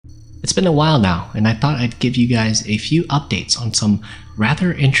It's been a while now, and I thought I'd give you guys a few updates on some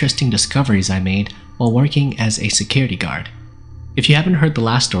rather interesting discoveries I made while working as a security guard. If you haven't heard the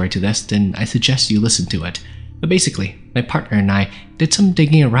last story to this, then I suggest you listen to it. But basically, my partner and I did some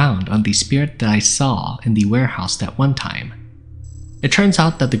digging around on the spirit that I saw in the warehouse that one time. It turns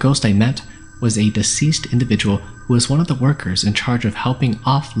out that the ghost I met was a deceased individual who was one of the workers in charge of helping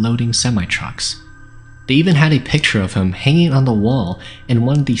offloading semi-trucks. They even had a picture of him hanging on the wall in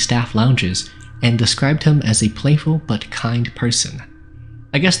one of the staff lounges and described him as a playful but kind person.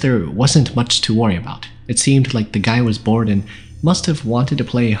 I guess there wasn't much to worry about. It seemed like the guy was bored and must have wanted to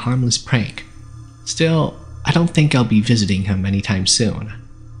play a harmless prank. Still, I don't think I'll be visiting him anytime soon.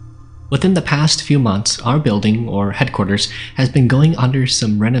 Within the past few months, our building, or headquarters, has been going under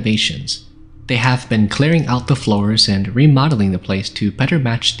some renovations. They have been clearing out the floors and remodeling the place to better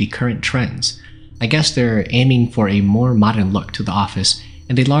match the current trends. I guess they're aiming for a more modern look to the office,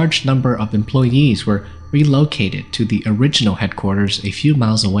 and a large number of employees were relocated to the original headquarters a few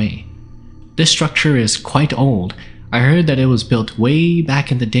miles away. This structure is quite old. I heard that it was built way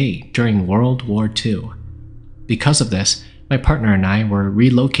back in the day during World War II. Because of this, my partner and I were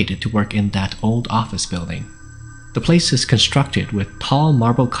relocated to work in that old office building. The place is constructed with tall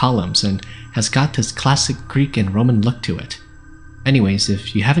marble columns and has got this classic Greek and Roman look to it. Anyways,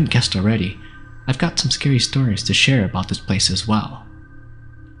 if you haven't guessed already, I've got some scary stories to share about this place as well.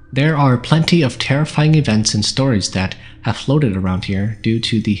 There are plenty of terrifying events and stories that have floated around here due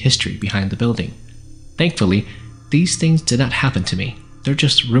to the history behind the building. Thankfully, these things did not happen to me. They're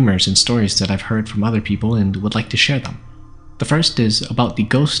just rumors and stories that I've heard from other people and would like to share them. The first is about the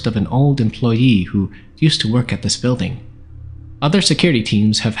ghost of an old employee who used to work at this building. Other security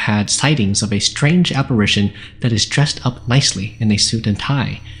teams have had sightings of a strange apparition that is dressed up nicely in a suit and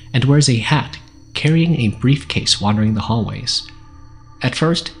tie and wears a hat, carrying a briefcase wandering the hallways. At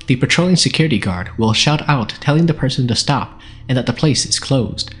first, the patrolling security guard will shout out telling the person to stop and that the place is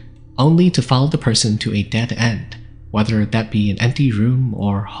closed, only to follow the person to a dead end, whether that be an empty room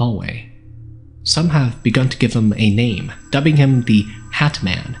or hallway. Some have begun to give him a name, dubbing him the Hat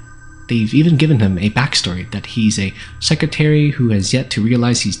Man. They've even given him a backstory that he's a secretary who has yet to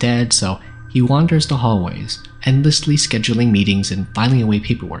realize he's dead, so he wanders the hallways, endlessly scheduling meetings and filing away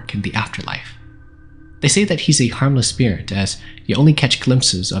paperwork in the afterlife. They say that he's a harmless spirit, as you only catch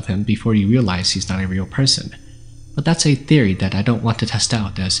glimpses of him before you realize he's not a real person. But that's a theory that I don't want to test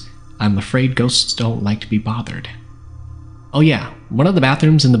out, as I'm afraid ghosts don't like to be bothered. Oh yeah, one of the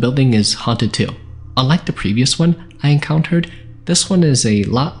bathrooms in the building is haunted too. Unlike the previous one I encountered, this one is a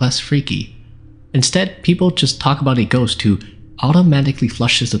lot less freaky. Instead, people just talk about a ghost who automatically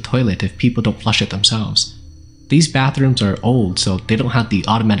flushes the toilet if people don't flush it themselves. These bathrooms are old, so they don't have the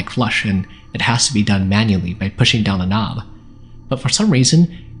automatic flush, and it has to be done manually by pushing down a knob. But for some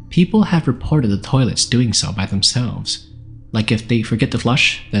reason, people have reported the toilets doing so by themselves. Like if they forget to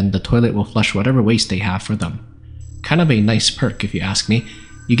flush, then the toilet will flush whatever waste they have for them. Kind of a nice perk if you ask me.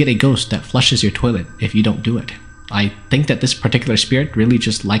 You get a ghost that flushes your toilet if you don't do it. I think that this particular spirit really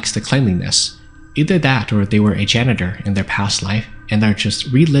just likes the cleanliness. Either that or they were a janitor in their past life and are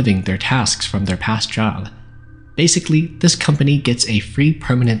just reliving their tasks from their past job. Basically, this company gets a free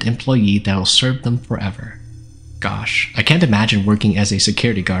permanent employee that'll serve them forever. Gosh, I can't imagine working as a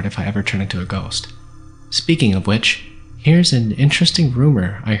security guard if I ever turn into a ghost. Speaking of which, here's an interesting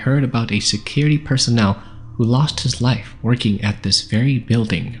rumor I heard about a security personnel who lost his life working at this very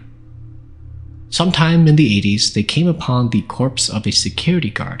building. Sometime in the 80s, they came upon the corpse of a security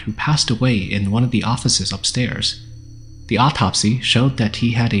guard who passed away in one of the offices upstairs. The autopsy showed that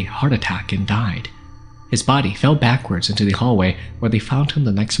he had a heart attack and died. His body fell backwards into the hallway where they found him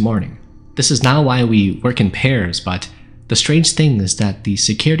the next morning. This is not why we work in pairs, but the strange thing is that the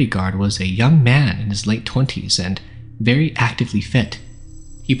security guard was a young man in his late 20s and very actively fit.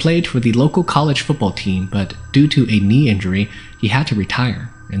 He played for the local college football team, but due to a knee injury, he had to retire,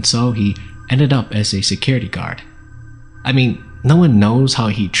 and so he ended up as a security guard. I mean, no one knows how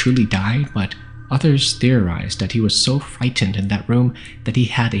he truly died, but others theorized that he was so frightened in that room that he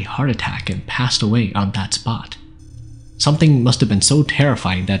had a heart attack and passed away on that spot. Something must have been so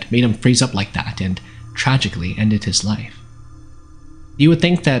terrifying that made him freeze up like that and tragically ended his life. You would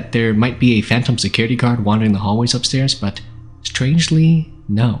think that there might be a phantom security guard wandering the hallways upstairs, but strangely,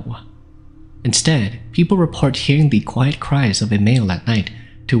 no. Instead, people report hearing the quiet cries of a male at night,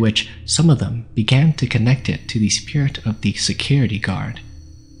 to which some of them began to connect it to the spirit of the security guard.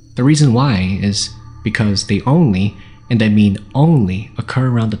 The reason why is because they only, and I mean only, occur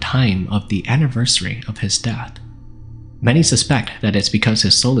around the time of the anniversary of his death. Many suspect that it's because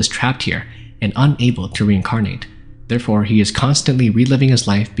his soul is trapped here and unable to reincarnate. Therefore, he is constantly reliving his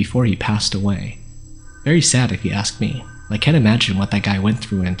life before he passed away. Very sad if you ask me. I can't imagine what that guy went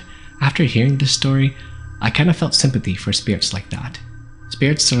through, and after hearing this story, I kind of felt sympathy for spirits like that.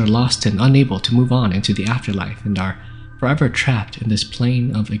 Spirits that are lost and unable to move on into the afterlife and are forever trapped in this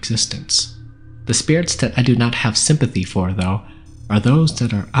plane of existence. The spirits that I do not have sympathy for, though, are those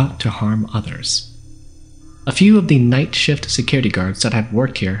that are out to harm others. A few of the night shift security guards that have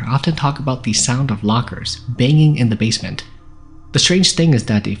worked here often talk about the sound of lockers banging in the basement. The strange thing is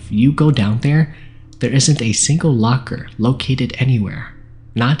that if you go down there isn't a single locker located anywhere.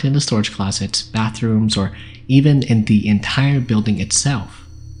 Not in the storage closets, bathrooms, or even in the entire building itself.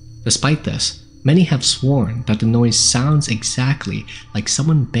 Despite this, many have sworn that the noise sounds exactly like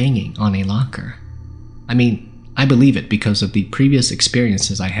someone banging on a locker. I mean, I believe it because of the previous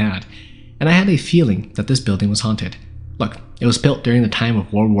experiences I had, and I had a feeling that this building was haunted. Look, it was built during the time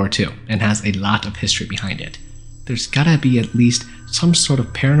of World War II and has a lot of history behind it. There's gotta be at least some sort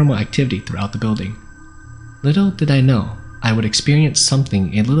of paranormal activity throughout the building. Little did I know I would experience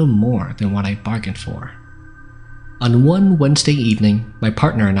something a little more than what I bargained for. On one Wednesday evening, my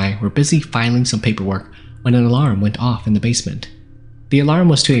partner and I were busy filing some paperwork when an alarm went off in the basement. The alarm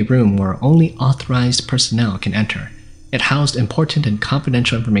was to a room where only authorized personnel can enter. It housed important and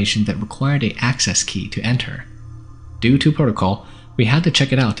confidential information that required an access key to enter. Due to protocol, we had to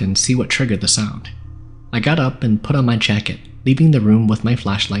check it out and see what triggered the sound. I got up and put on my jacket, leaving the room with my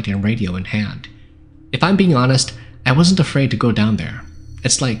flashlight and radio in hand. If I'm being honest, I wasn't afraid to go down there.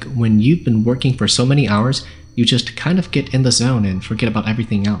 It's like when you've been working for so many hours, you just kind of get in the zone and forget about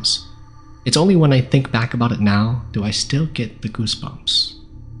everything else. It's only when I think back about it now do I still get the goosebumps.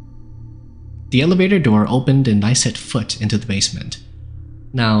 The elevator door opened and I set foot into the basement.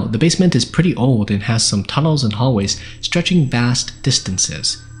 Now, the basement is pretty old and has some tunnels and hallways stretching vast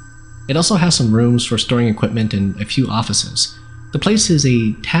distances. It also has some rooms for storing equipment and a few offices. The place is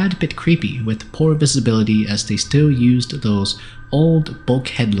a tad bit creepy with poor visibility as they still used those old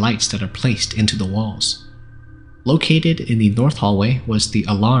bulkhead lights that are placed into the walls. Located in the north hallway was the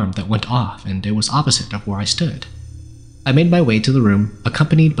alarm that went off, and it was opposite of where I stood. I made my way to the room,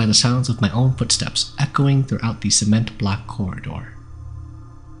 accompanied by the sounds of my own footsteps echoing throughout the cement block corridor.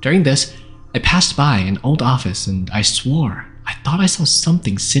 During this, I passed by an old office and I swore I thought I saw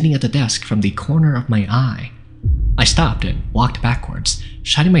something sitting at the desk from the corner of my eye. I stopped and walked backwards,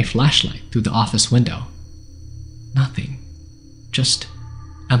 shining my flashlight through the office window. Nothing. Just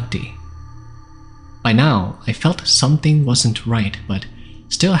empty. By now, I felt something wasn't right, but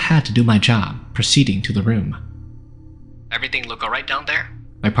still had to do my job, proceeding to the room. "Everything look alright down there?"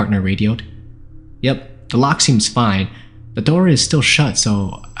 my partner radioed. "Yep, the lock seems fine. The door is still shut,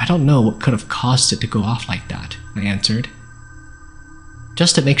 so I don't know what could have caused it to go off like that," I answered.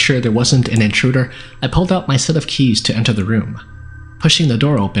 Just to make sure there wasn't an intruder, I pulled out my set of keys to enter the room. Pushing the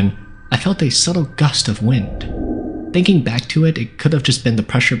door open, I felt a subtle gust of wind. Thinking back to it, it could have just been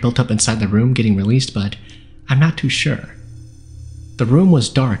the pressure built up inside the room getting released, but I'm not too sure. The room was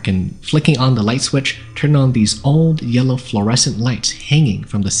dark, and flicking on the light switch turned on these old yellow fluorescent lights hanging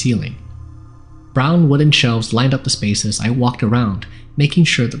from the ceiling. Brown wooden shelves lined up the space as I walked around, making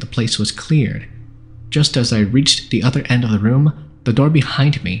sure that the place was cleared. Just as I reached the other end of the room, the door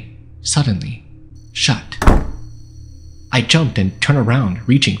behind me suddenly shut. I jumped and turned around,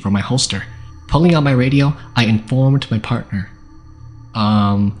 reaching for my holster. Pulling out my radio, I informed my partner.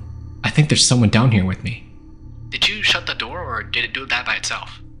 I think there's someone down here with me." "Did you shut the door or did it do that by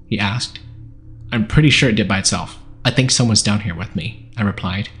itself?" he asked. "I'm pretty sure it did by itself. I think someone's down here with me," I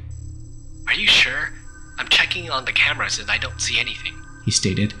replied. "Are you sure? I'm checking on the cameras and I don't see anything," he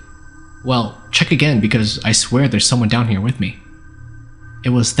stated. "Well, check again because I swear there's someone down here with me." It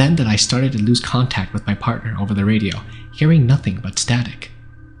was then that I started to lose contact with my partner over the radio, hearing nothing but static.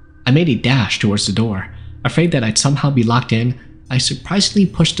 I made a dash towards the door. Afraid that I'd somehow be locked in, I surprisingly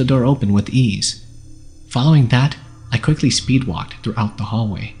pushed the door open with ease. Following that, I quickly speedwalked throughout the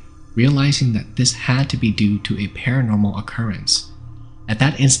hallway, realizing that this had to be due to a paranormal occurrence. At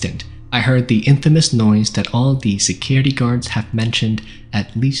that instant, I heard the infamous noise that all the security guards have mentioned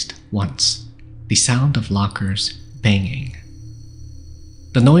at least once, the sound of lockers banging.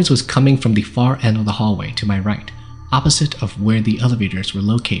 The noise was coming from the far end of the hallway to my right, opposite of where the elevators were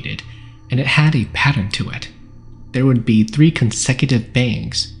located, and it had a pattern to it. There would be 3 consecutive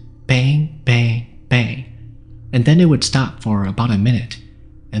bangs, bang, bang, bang, and then it would stop for about a minute,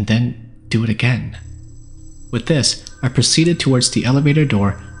 and then do it again. With this, I proceeded towards the elevator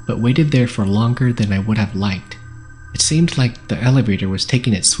door, but waited there for longer than I would have liked. It seemed like the elevator was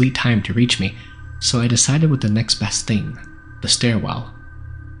taking its sweet time to reach me, so I decided with the next best thing, the stairwell.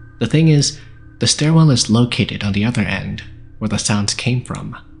 The thing is, the stairwell is located on the other end, where the sounds came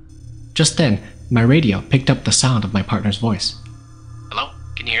from. Just then, my radio picked up the sound of my partner's voice. "Hello?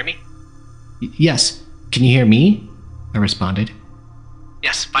 Can you hear me?" "Yes. Can you hear me?" I responded.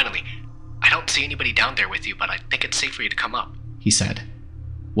 "Yes, finally. I don't see anybody down there with you, but I think it's safe for you to come up," he said.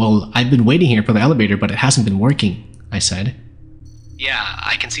 "Well, I've been waiting here for the elevator, but it hasn't been working," I said. "Yeah,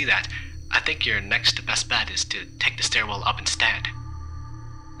 I can see that. I think your next best bet is to take the stairwell up instead."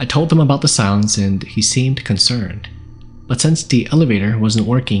 I told him about the sounds and he seemed concerned. But since the elevator wasn't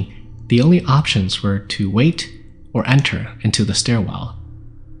working, the only options were to wait or enter into the stairwell.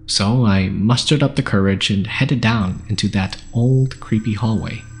 So I mustered up the courage and headed down into that old, creepy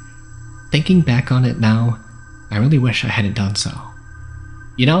hallway. Thinking back on it now, I really wish I hadn't done so.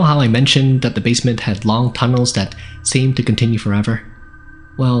 You know how I mentioned that the basement had long tunnels that seemed to continue forever?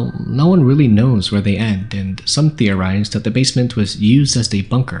 Well, no one really knows where they end, and some theorize that the basement was used as a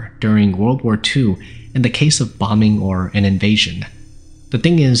bunker during World War II in the case of bombing or an invasion. The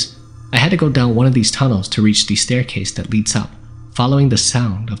thing is, I had to go down one of these tunnels to reach the staircase that leads up, following the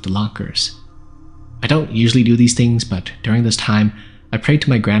sound of the lockers. I don't usually do these things, but during this time, I prayed to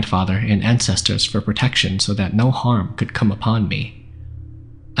my grandfather and ancestors for protection so that no harm could come upon me.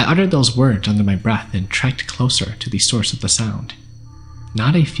 I uttered those words under my breath and trekked closer to the source of the sound.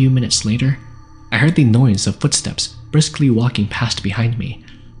 Not a few minutes later, I heard the noise of footsteps briskly walking past behind me,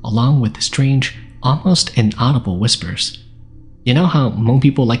 along with strange, almost inaudible whispers. You know how Hmong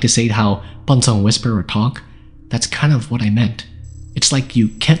people like to say how Pansong whisper or talk? That's kind of what I meant. It's like you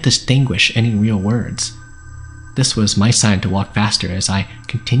can't distinguish any real words. This was my sign to walk faster as I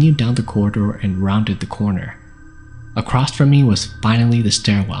continued down the corridor and rounded the corner. Across from me was finally the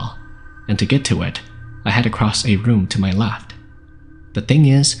stairwell, and to get to it, I had to cross a room to my left. The thing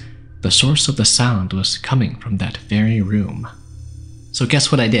is, the source of the sound was coming from that very room. So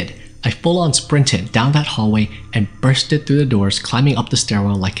guess what I did? I full-on sprinted down that hallway and bursted through the doors, climbing up the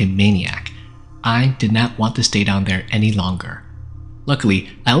stairwell like a maniac. I did not want to stay down there any longer. Luckily,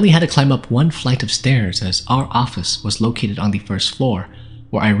 I only had to climb up one flight of stairs as our office was located on the first floor,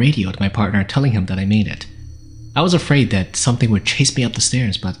 where I radioed my partner telling him that I made it. I was afraid that something would chase me up the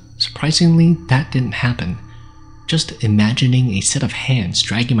stairs, but surprisingly, that didn't happen. Just imagining a set of hands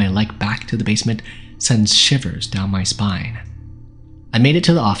dragging my leg back to the basement sends shivers down my spine. I made it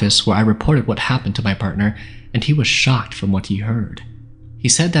to the office where I reported what happened to my partner, and he was shocked from what he heard. He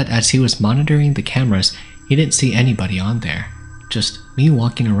said that as he was monitoring the cameras, he didn't see anybody on there, just me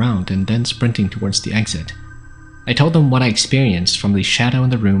walking around and then sprinting towards the exit. I told him what I experienced from the shadow in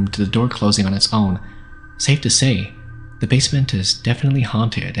the room to the door closing on its own. Safe to say, the basement is definitely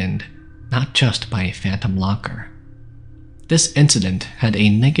haunted, and not just by a phantom locker. This incident had a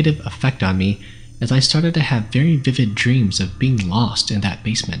negative effect on me as I started to have very vivid dreams of being lost in that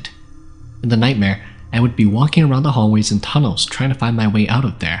basement. In the nightmare, I would be walking around the hallways and tunnels trying to find my way out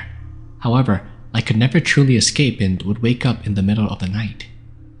of there. However, I could never truly escape and would wake up in the middle of the night.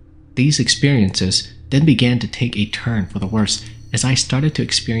 These experiences then began to take a turn for the worse as I started to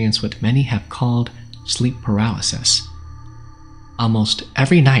experience what many have called sleep paralysis. Almost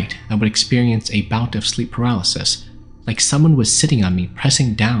every night, I would experience a bout of sleep paralysis, like someone was sitting on me,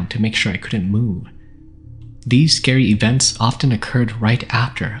 pressing down to make sure I couldn't move. These scary events often occurred right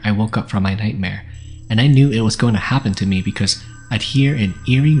after I woke up from my nightmare, and I knew it was going to happen to me because I'd hear an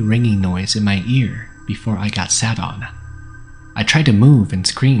eerie ringing noise in my ear before I got sat on. I tried to move and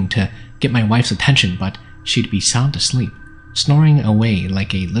scream to get my wife's attention, but she'd be sound asleep, snoring away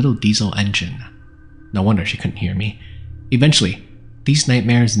like a little diesel engine. No wonder she couldn't hear me. Eventually, these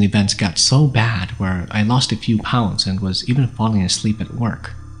nightmares and events got so bad where I lost a few pounds and was even falling asleep at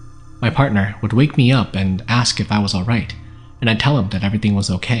work. My partner would wake me up and ask if I was alright, and I'd tell him that everything was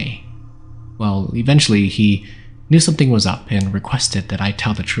okay. Well, eventually he knew something was up and requested that I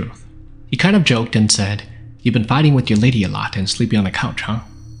tell the truth. He kind of joked and said, "You've been fighting with your lady a lot and sleeping on the couch, huh?"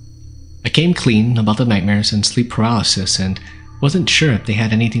 I came clean about the nightmares and sleep paralysis and wasn't sure if they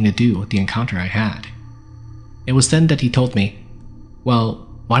had anything to do with the encounter I had. It was then that he told me, "Well,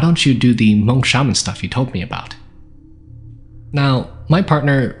 why don't you do the Hmong shaman stuff you told me about?" Now, my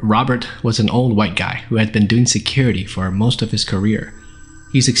partner, Robert, was an old white guy who had been doing security for most of his career.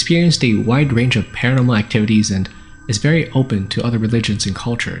 He's experienced a wide range of paranormal activities and is very open to other religions and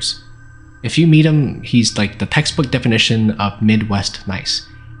cultures. If you meet him, he's like the textbook definition of Midwest nice,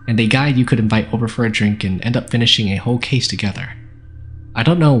 and a guy you could invite over for a drink and end up finishing a whole case together. I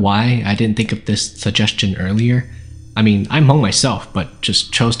don't know why I didn't think of this suggestion earlier. I mean, I'm Hmong myself, but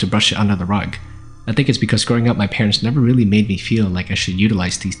just chose to brush it under the rug. I think it's because growing up my parents never really made me feel like I should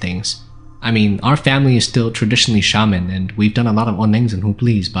utilize these things. I mean, our family is still traditionally shaman and we've done a lot of onengs and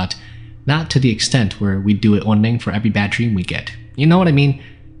huplis, but not to the extent where we do it oneng for every bad dream we get. You know what I mean?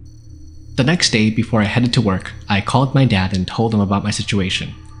 The next day, before I headed to work, I called my dad and told him about my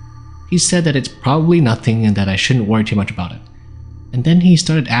situation. He said that it's probably nothing and that I shouldn't worry too much about it. And then he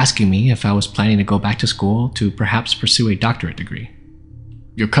started asking me if I was planning to go back to school to perhaps pursue a doctorate degree.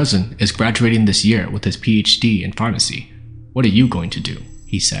 "Your cousin is graduating this year with his PhD in pharmacy. What are you going to do?"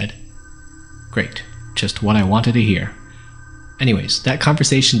 he said. Great, just what I wanted to hear. Anyways, that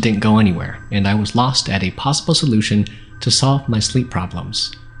conversation didn't go anywhere, and I was lost at a possible solution to solve my sleep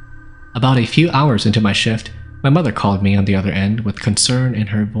problems. About a few hours into my shift, my mother called me on the other end with concern in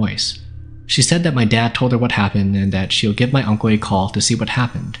her voice. She said that my dad told her what happened and that she'll give my uncle a call to see what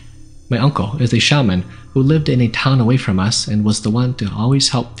happened. My uncle is a shaman who lived in a town away from us and was the one to always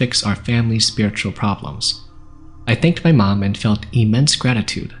help fix our family's spiritual problems. I thanked my mom and felt immense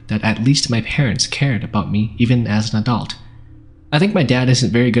gratitude that at least my parents cared about me even as an adult. I think my dad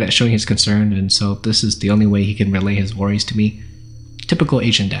isn't very good at showing his concern, and so this is the only way he can relay his worries to me. Typical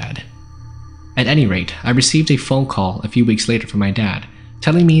Asian dad. At any rate, I received a phone call a few weeks later from my dad,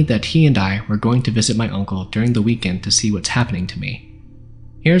 telling me that he and I were going to visit my uncle during the weekend to see what's happening to me.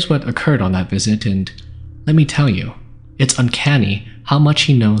 Here's what occurred on that visit, and let me tell you, it's uncanny how much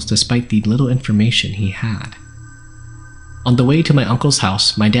he knows despite the little information he had. On the way to my uncle's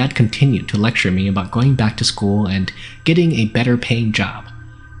house, my dad continued to lecture me about going back to school and getting a better paying job.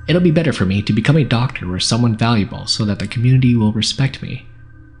 It'll be better for me to become a doctor or someone valuable so that the community will respect me.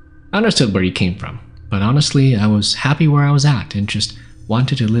 I understood where he came from, but honestly, I was happy where I was at and just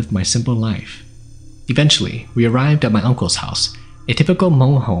wanted to live my simple life. Eventually, we arrived at my uncle's house, a typical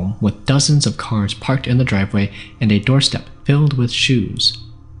Hmong home with dozens of cars parked in the driveway and a doorstep filled with shoes.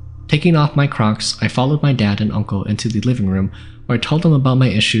 Taking off my Crocs, I followed my dad and uncle into the living room where I told them about my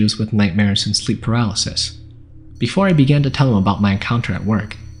issues with nightmares and sleep paralysis. Before I began to tell him about my encounter at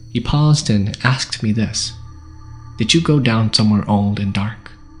work, he paused and asked me this. "Did you go down somewhere old and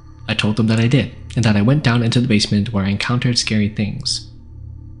dark?" I told him that I did, and that I went down into the basement where I encountered scary things.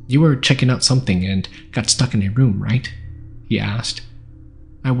 "You were checking out something and got stuck in a room, right?" he asked.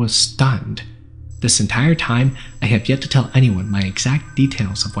 I was stunned. This entire time, I have yet to tell anyone my exact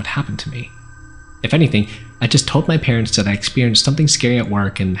details of what happened to me. If anything, I just told my parents that I experienced something scary at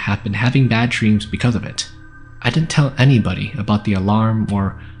work and have been having bad dreams because of it. I didn't tell anybody about the alarm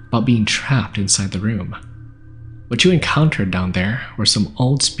or about being trapped inside the room. What you encountered down there were some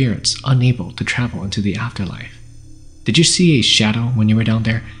old spirits unable to travel into the afterlife. "Did you see a shadow when you were down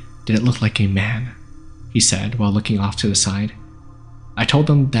there? Did it look like a man?" he said while looking off to the side. I told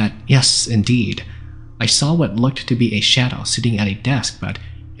him that yes, indeed. I saw what looked to be a shadow sitting at a desk, but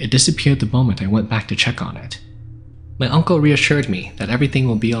it disappeared the moment I went back to check on it. My uncle reassured me that everything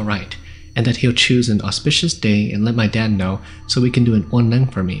will be alright, and that he'll choose an auspicious day and let my dad know so we can do an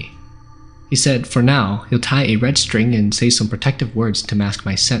oneng for me. He said for now, he'll tie a red string and say some protective words to mask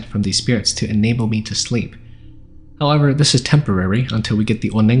my scent from these spirits to enable me to sleep. However, this is temporary until we get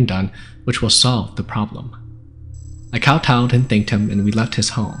the oneng done, which will solve the problem. I kowtowed and thanked him, and we left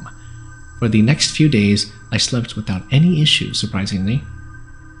his home. For the next few days, I slept without any issues, surprisingly.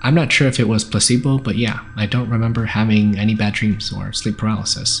 I'm not sure if it was placebo, but yeah, I don't remember having any bad dreams or sleep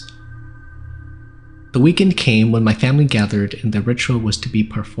paralysis. The weekend came when my family gathered and the ritual was to be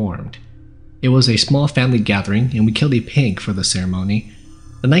performed. It was a small family gathering, and we killed a pig for the ceremony.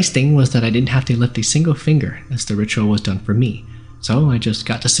 The nice thing was that I didn't have to lift a single finger, as the ritual was done for me, so I just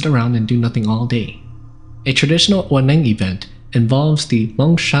got to sit around and do nothing all day. A traditional oneng event involves the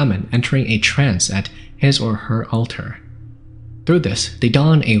Hmong shaman entering a trance at his or her altar. Through this, they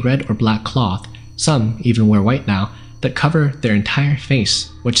don a red or black cloth, some even wear white now, that cover their entire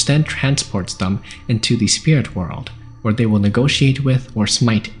face, which then transports them into the spirit world, where they will negotiate with or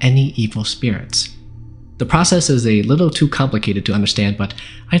smite any evil spirits. The process is a little too complicated to understand, but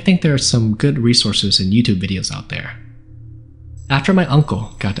I think there are some good resources and YouTube videos out there. After my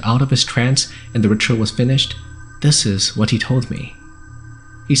uncle got out of his trance and the ritual was finished, this is what he told me.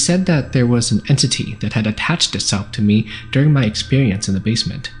 He said that there was an entity that had attached itself to me during my experience in the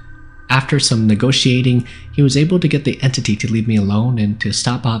basement. After some negotiating, he was able to get the entity to leave me alone and to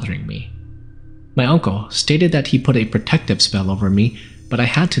stop bothering me. My uncle stated that he put a protective spell over me, but I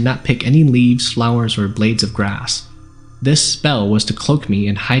had to not pick any leaves, flowers, or blades of grass. This spell was to cloak me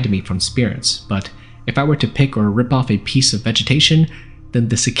and hide me from spirits, but if I were to pick or rip off a piece of vegetation, then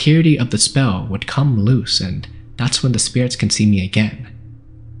the security of the spell would come loose, and that's when the spirits can see me again.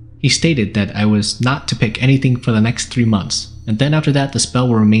 He stated that I was not to pick anything for the next 3 months, and then after that the spell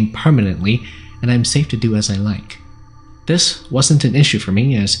will remain permanently, and I am safe to do as I like. This wasn't an issue for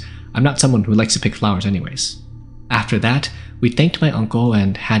me, as I'm not someone who likes to pick flowers anyways. After that, We thanked my uncle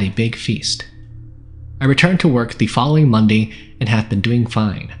and had a big feast. I returned to work the following Monday and have been doing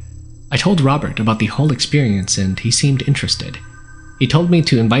fine. I told Robert about the whole experience and he seemed interested. He told me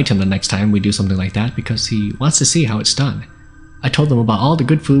to invite him the next time we do something like that because he wants to see how it's done. I told him about all the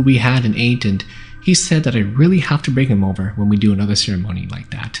good food we had and ate, and he said that I really have to bring him over when we do another ceremony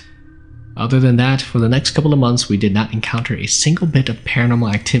like that. Other than that, for the next couple of months we did not encounter a single bit of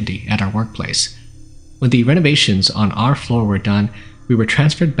paranormal activity at our workplace. When the renovations on our floor were done, we were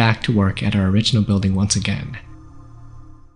transferred back to work at our original building once again.